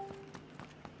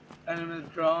 And I was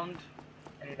drowned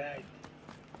and he died.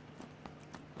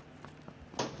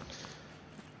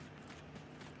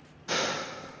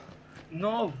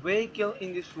 No vehicle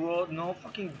in this road, no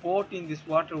fucking boat in this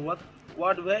water. What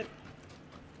way?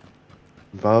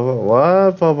 Blah blah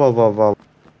what? Blah blah blah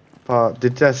blah.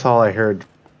 That's all I heard.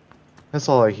 That's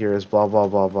all I hear is blah blah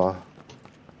blah blah.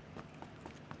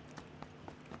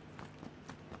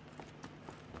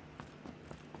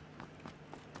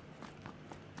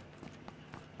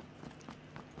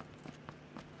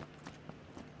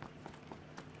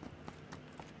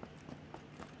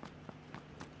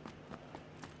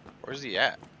 Where's he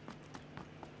at?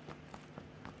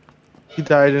 He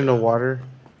died in the water.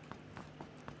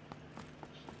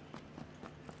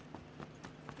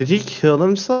 Did he kill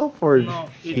himself or No,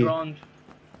 he drowned.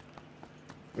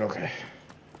 Okay.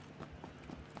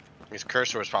 His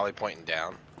cursor was probably pointing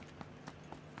down.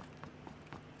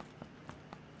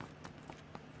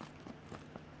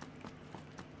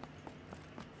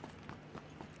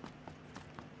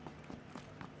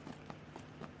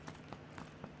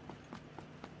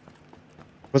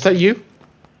 Was that you?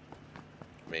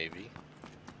 Maybe.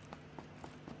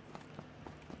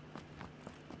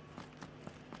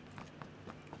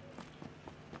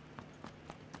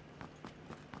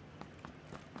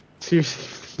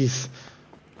 Seriously, please.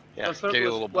 Yeah, The circle gave you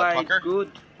a was little butt quite pucker.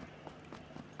 good.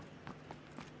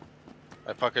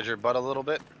 I puckered your butt a little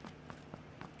bit.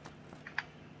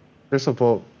 There's a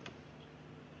boat.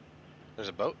 There's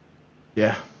a boat.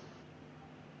 Yeah.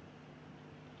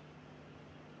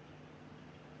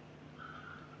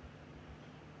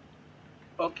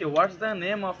 Okay, what's the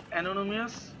name of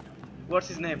Anonymous? What's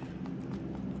his name?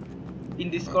 In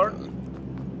Discord?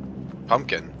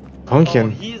 Pumpkin. Pumpkin. Oh,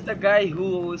 he's the guy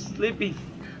who was sleeping.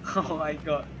 Oh my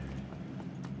god.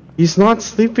 He's not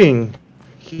sleeping.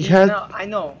 He had. No, I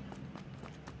know.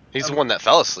 He's the one that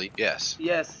fell asleep. Yes.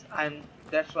 Yes,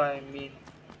 that's what I mean.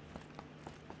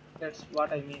 That's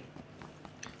what I mean.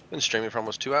 Been streaming for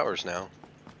almost 2 hours now.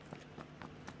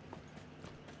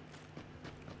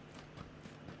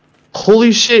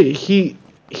 Holy shit!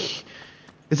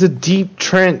 It's a deep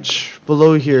trench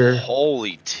below here.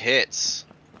 Holy tits.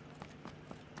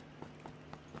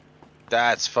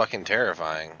 That's fucking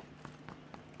terrifying.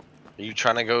 Are you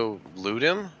trying to go loot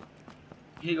him?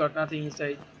 He got nothing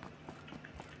inside.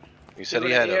 You said got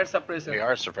he had an air a suppressor.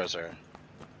 AR suppressor.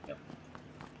 Yep.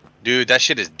 Dude, that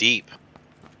shit is deep.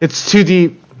 It's too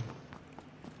deep.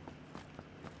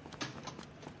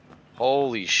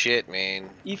 Holy shit, man.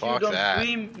 If Fuck you don't that.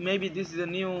 swim, maybe this is a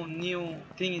new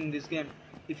thing in this game.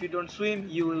 If you don't swim,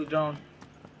 you will drown.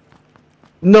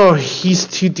 No, he's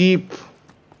too deep.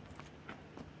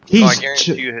 So I He's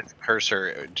guarantee you his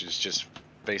cursor is just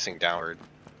facing downward.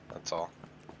 That's all.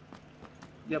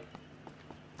 Yep.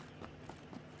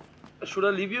 Should I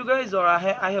leave you guys, or I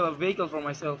have a vehicle for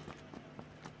myself?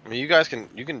 I mean, you guys can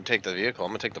take the vehicle. I'm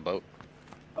gonna take the boat.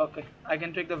 Okay, I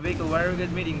can take the vehicle. Where are you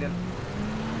guys meeting then?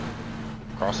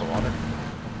 Across the water.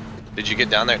 Did you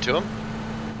get down there to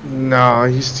him? No,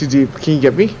 he's too deep. Can you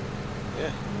get me?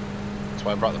 Yeah. That's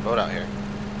why I brought the boat out here.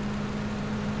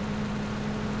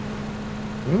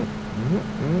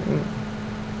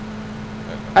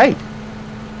 Hey!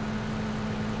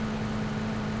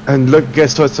 And look,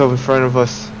 guess what's up in front of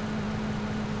us?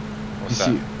 What's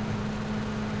You that? see-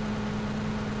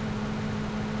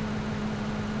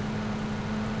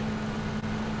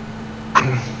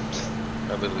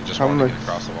 I literally just How wanted to much- get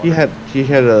across the water. He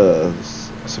had a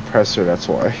suppressor. That's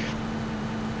why.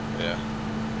 Yeah.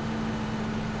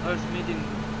 Let's meet in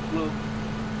blue.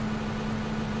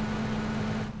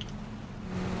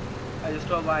 I just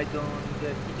hope I don't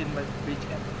get eaten by beach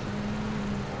campers.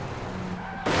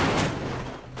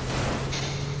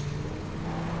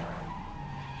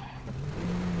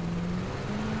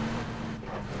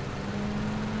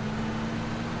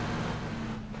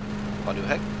 What the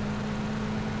heck?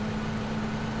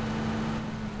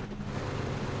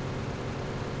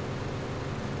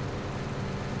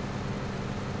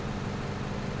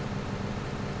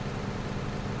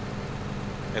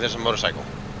 Hey, there's a motorcycle.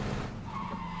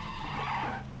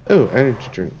 Oh, energy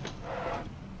drink.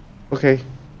 Okay.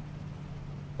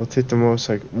 We'll take the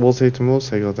motorcycle. We'll take the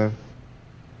motorcycle then.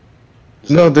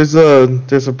 No, there's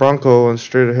a Bronco on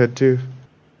straight ahead too.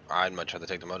 I'd much rather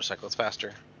take the motorcycle. It's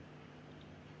faster.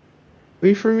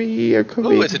 Wait for me, I'm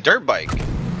coming. Ooh, it's a dirt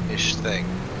bike-ish thing.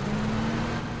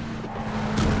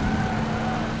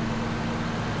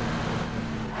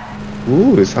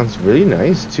 Ooh, it sounds really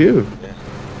nice too. Yeah.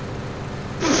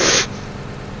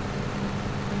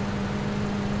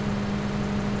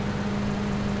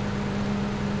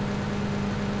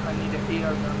 I need an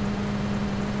AR gun.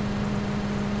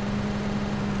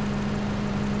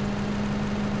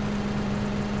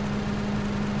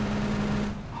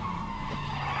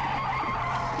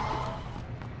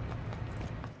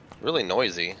 Really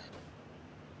noisy.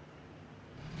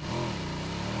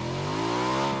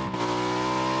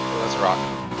 Oh, that's a rock.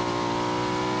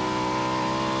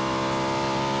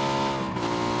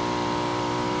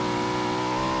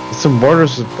 It's a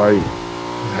motorcycle. It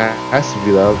has to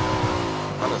be loud.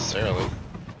 Not necessarily.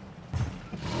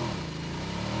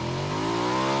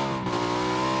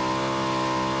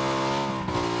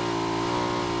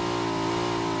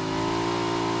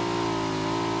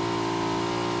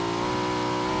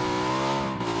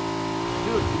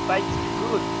 Dude, this bike is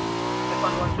good. I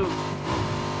found one too.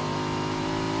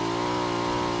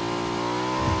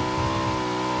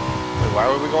 Wait, why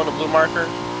were we going to blue marker?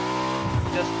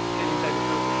 Just get inside the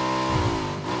circle.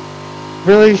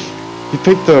 Really? You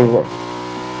picked the.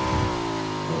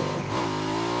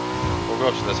 We'll go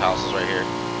up to this house. It's right here.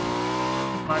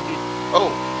 Mark it. Oh,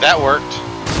 that worked.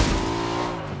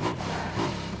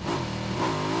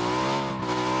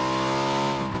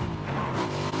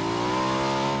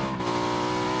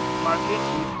 Mark it.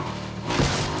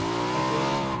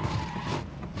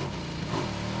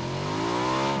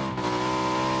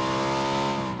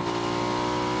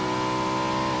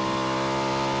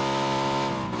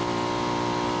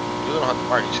 You don't have to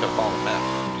park. You just gotta follow the map.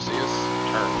 You see us?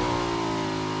 Turn.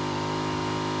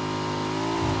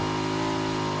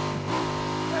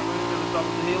 I'm going to the top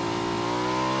of the hill.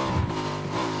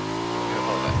 You gotta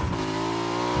follow that.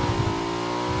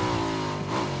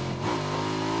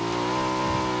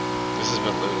 This has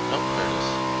been looted. Oh, there it is.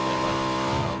 Never mind. I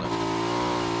don't know.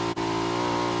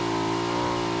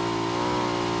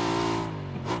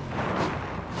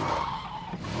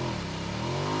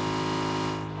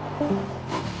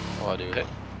 Oh, I do it.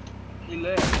 He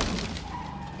left.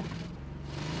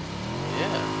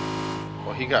 Yeah.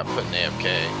 Well, he got put in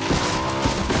AFK.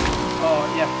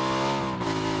 Oh, yeah.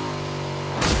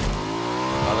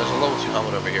 Oh, there's a level 2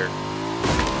 helmet over here.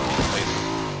 Please.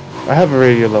 I have a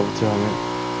radio level 2 helmet.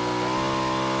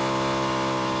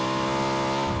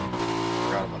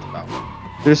 Forgot about the bow.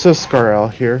 There's a Scar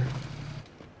out here.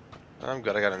 I'm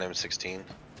good. I got an M16.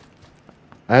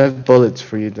 I have bullets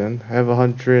for you then. I have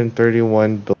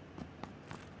 131 bullets.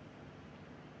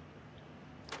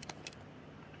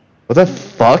 What the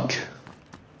fuck?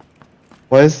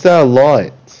 Why is that a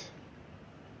lot?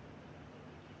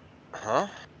 Huh?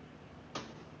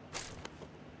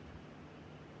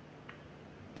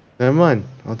 Never mind.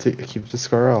 Keep the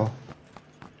Scar out.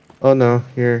 Oh no,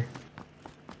 here.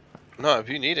 No, if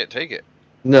you need it, take it.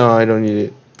 No, I don't need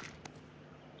it.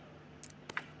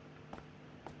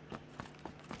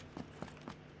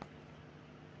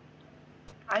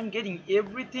 I'm getting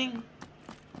everything,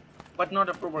 but not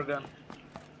a proper gun.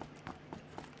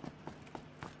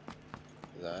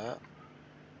 That.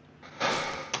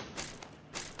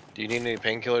 Do you need any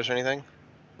painkillers or anything?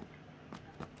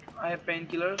 I have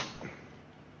painkillers.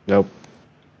 Nope.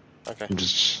 Okay. I'm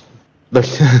just look.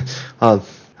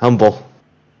 Humble.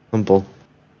 Look.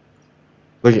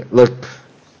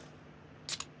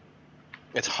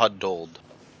 It's huddled.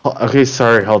 Okay,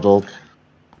 sorry, huddled.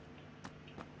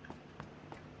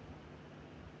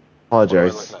 What am I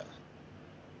Apologize. looking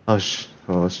at? I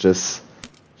was just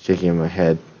shaking my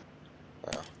head.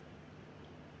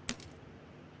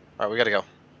 Alright, we gotta go.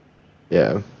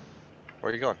 Yeah.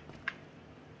 Where are you going?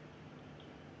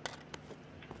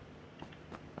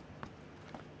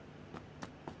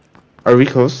 Are we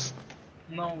close?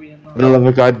 No, we are not. No, oh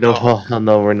my god, no. No. Oh, hell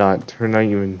no, we're not. We're not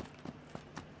even.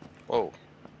 Whoa.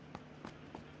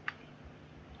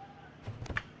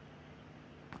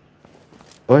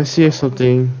 Oh, I see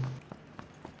something.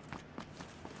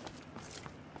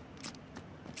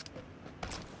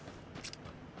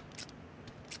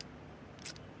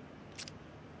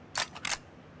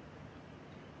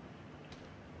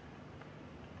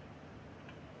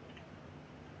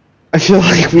 I feel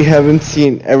like we haven't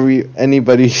seen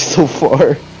anybody so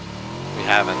far. We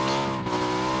haven't.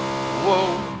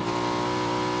 Whoa.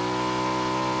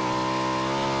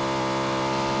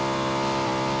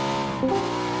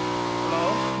 Hello?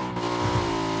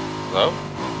 Hello?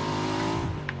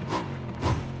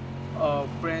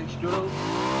 French doodle. We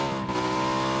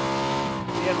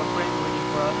have a friend waiting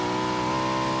for us.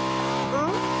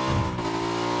 Well,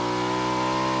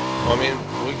 I mean,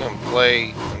 we can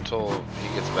play until he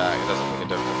gets back. It doesn't make a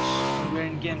difference. We're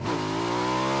in game too.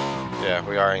 Yeah,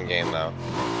 we are in game now.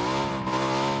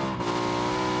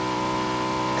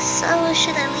 So,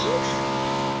 should I leave?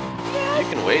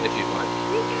 You can wait if you'd like.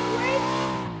 We can wait.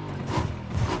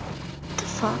 The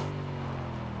fuck?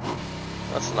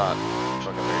 That's not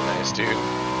fucking very nice, dude.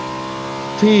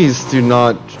 Please do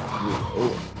not.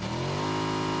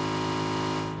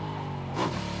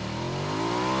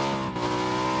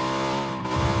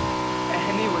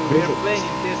 Anyway, we're playing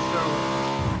in this server.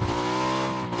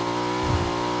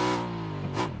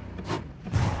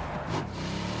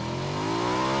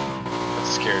 That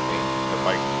scared me. The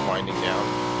bike winding down.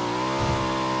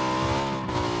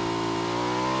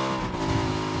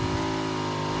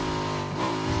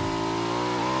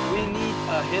 We need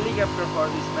a helicopter for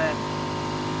this man.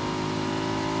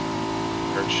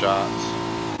 Heard shots.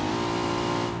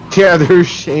 Yeah, they're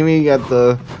shaming at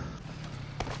the.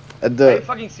 At Are you the.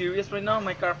 fucking serious right now?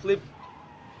 My car flipped.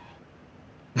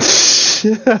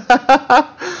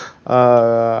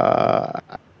 I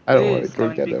don't want Please to come go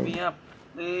and get pick him. me up.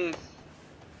 Please.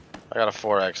 I got a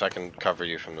 4X. I can cover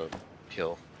you from the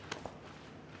hill.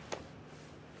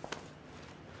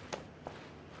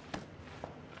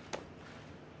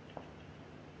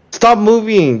 Stop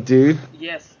moving, dude.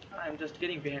 Yes, I'm just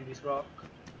getting behind this rock.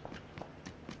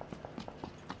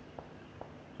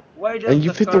 Why does And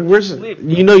you the picked car the worst. flip?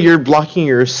 You know you're blocking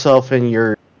yourself and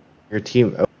your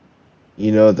team.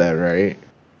 You know that, right?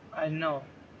 I know.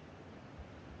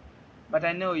 But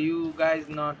I know you guys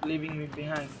not leaving me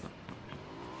behind.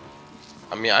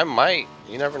 I mean, I might.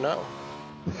 You never know.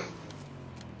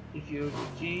 If you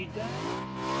cheat,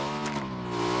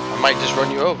 I might just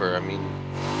run you over. I mean,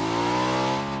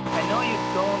 I know you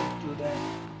don't do that.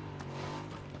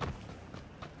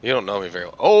 you don't know me very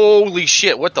well. Holy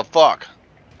shit! What the fuck?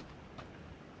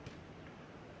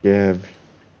 Yeah.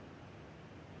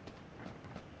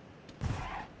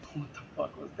 What the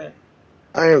fuck was that?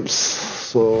 I am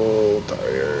so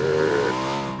tired.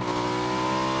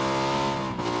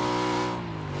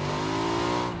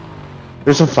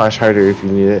 There's a flash hider if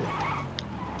you need it.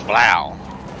 Wow.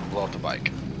 Blow up the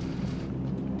bike.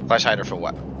 Flash hider for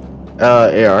what?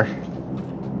 AR.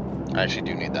 I actually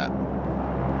do need that.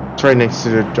 It's right next to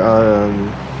the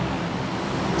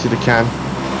can.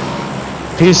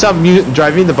 Can you stop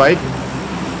driving the bike?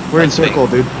 We're in That's me. circle,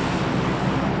 dude.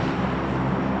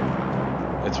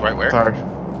 It's right where? Sorry.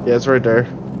 Yeah, it's right there.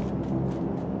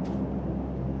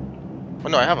 Oh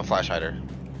no, I have a flash hider.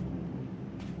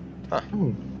 Huh.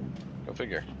 Hmm. Go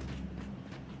figure.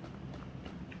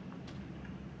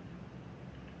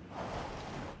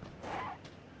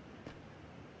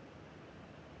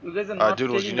 You guys are not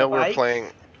Doodles, taking you know the we're bike? playing.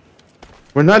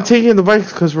 We're not taking the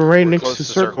bikes because we're right We're next close to to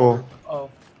circle. Oh,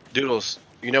 Doodles,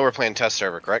 you know we're playing test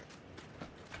server, correct?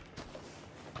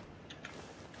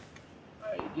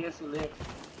 I guess you left.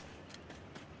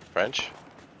 French?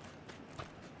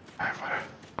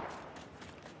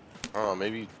 Oh,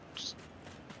 maybe you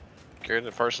scared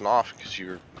the person off because you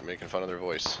were making fun of their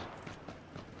voice.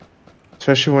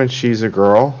 Especially when she's a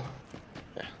girl.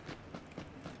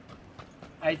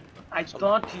 I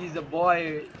thought he's a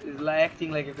boy, is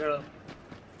acting like a girl.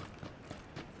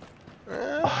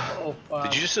 Oh fuck.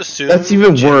 Did you just assume? That's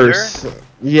even gender? worse.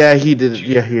 Yeah, he did.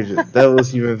 Yeah, he did. That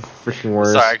was even freaking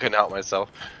worse. Sorry, I couldn't help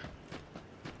myself.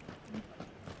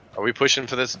 Are we pushing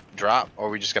for this drop, or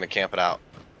are we just gonna camp it out?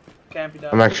 Camp it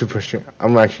out. I'm actually pushing.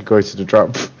 I'm actually going to the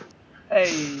drop.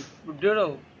 Hey,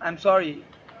 Doodle, I'm sorry.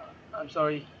 I'm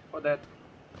sorry for that.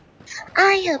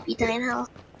 I hope you die in hell.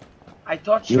 I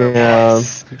thought you were Yeah,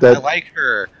 I that like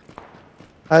her.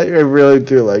 I really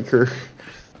do like her.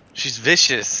 She's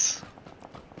vicious.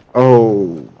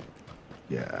 Oh,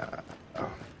 yeah,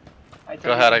 I thought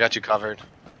Go ahead, I got you covered.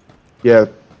 yeah.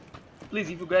 Please,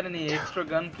 if you got any extra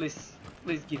gun, please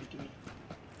give it to me.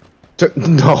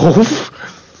 No,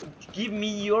 Give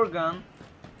me your gun.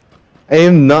 I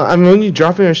am not. I'm only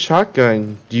dropping a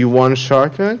shotgun. Do you want a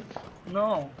shotgun?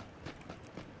 No.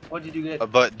 What did you get?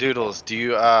 But Doodles, do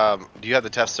you have the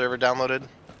test server downloaded?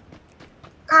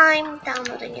 I'm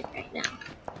downloading it right now.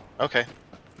 Okay.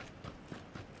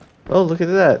 Oh, look at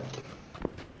that.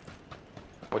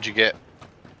 What'd you get?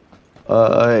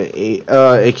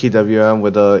 AKWM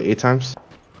with 8 times.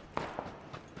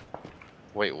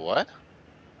 Wait, what?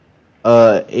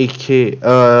 AK.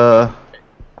 Oh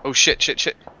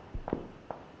shit.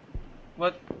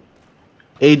 What?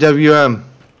 AWM.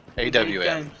 Eight AWM.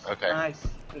 times. Okay. Nice.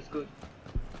 That's good.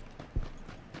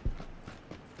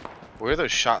 Where are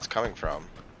those shots coming from?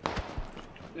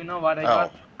 You know what I Oh.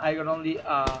 got? I got only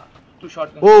 2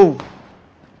 shotguns. Whoa!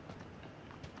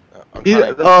 I'm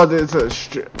trying to... Oh, there's a.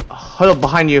 Hold up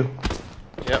behind you.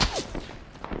 Yep.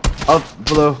 Up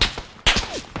below.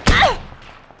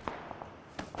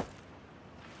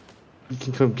 You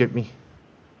can come get me.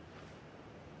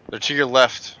 They're to your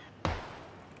left.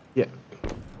 Yeah.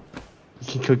 You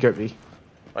can come get me.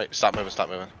 Right, stop moving.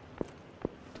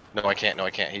 No, I can't.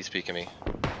 He's peeking me.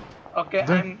 Okay,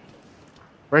 There. I'm.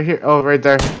 Right here. Oh, right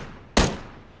there.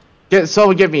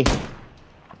 Someone get me.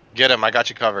 Get him, I got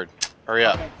you covered. Hurry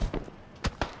up. Okay.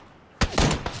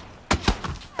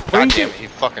 Where God you damn it, he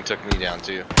fucking took me down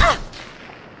too.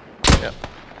 Yep.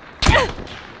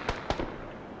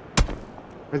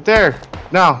 Right there.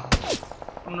 Now.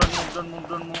 Don't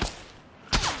move.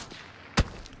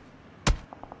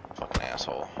 Fucking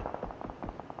asshole.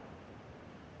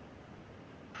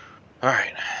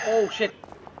 Alright. Oh shit.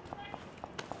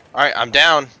 Alright, I'm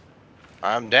down.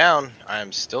 I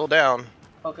am still down.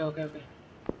 Okay.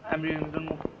 I'm reading. Don't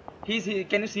move. He's here.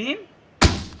 Can you see him?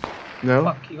 No.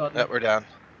 Fuck, he got me. Yep, we're down.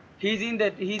 He's in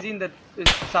that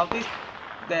southeast.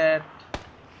 That.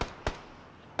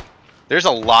 There's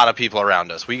a lot of people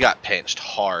around us. We got pinched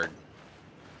hard.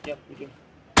 Yep, we do.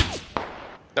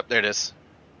 Yep, there it is.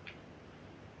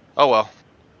 Oh well.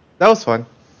 That was fun.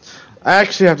 I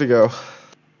actually have to go.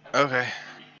 Okay.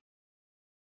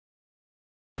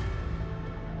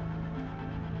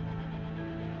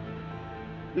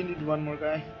 We need one more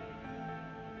guy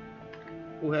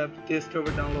who have the test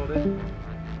server downloaded.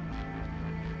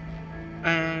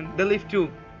 And they leave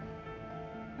too.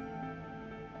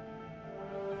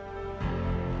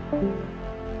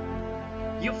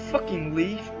 You fucking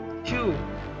leave too.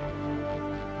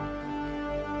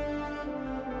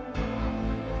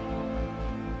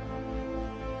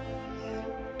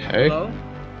 Hey, Hello?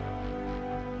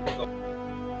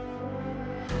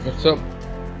 what's up?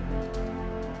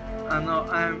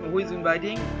 Who is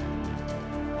inviting?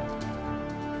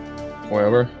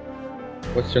 Whatever.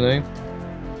 What's your name?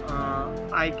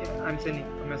 I'm sending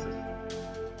a message.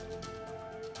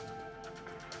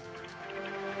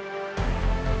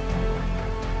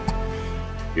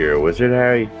 You're a wizard,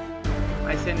 Harry?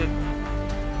 I send it.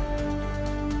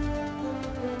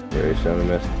 You already sent a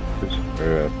message?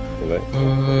 Or, invite?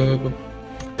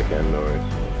 Again, no worries.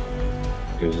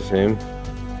 Is this him?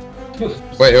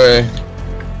 Wait.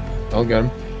 I'll get him.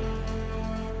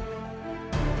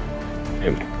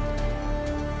 Him.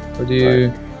 What do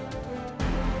you...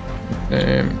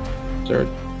 Third.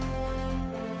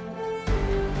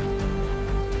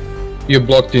 You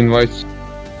blocked the invites.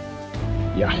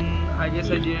 Yeah. I guess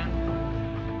I didn't.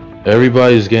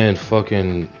 Everybody's getting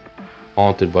fucking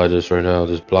haunted by this right now,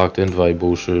 this blocked invite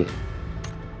bullshit.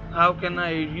 How can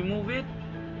I remove it?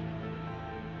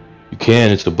 You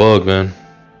can, it's a bug, man.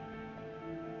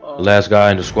 The last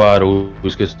guy in the squad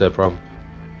always gets that problem.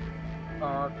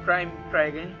 Try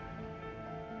again.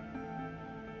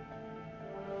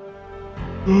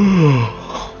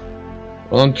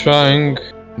 Well, I'm trying.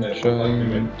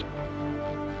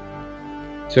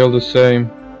 Still the same.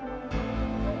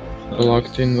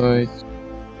 Blocked invite.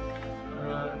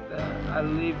 I'll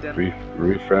leave them.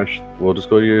 Refresh. We'll just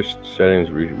go to your settings,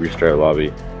 restart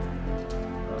lobby.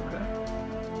 Okay.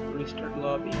 Restart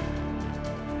lobby.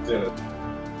 Connecting.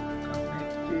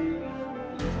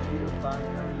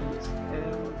 Binaries.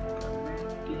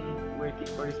 Connecting. Waiting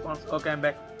for response. Okay, I'm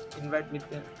back. Invite me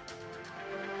then.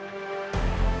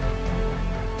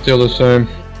 Still the same.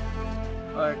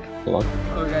 Alright. Blocked.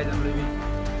 Okay guys, I'm leaving.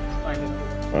 It's fine.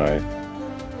 Alright.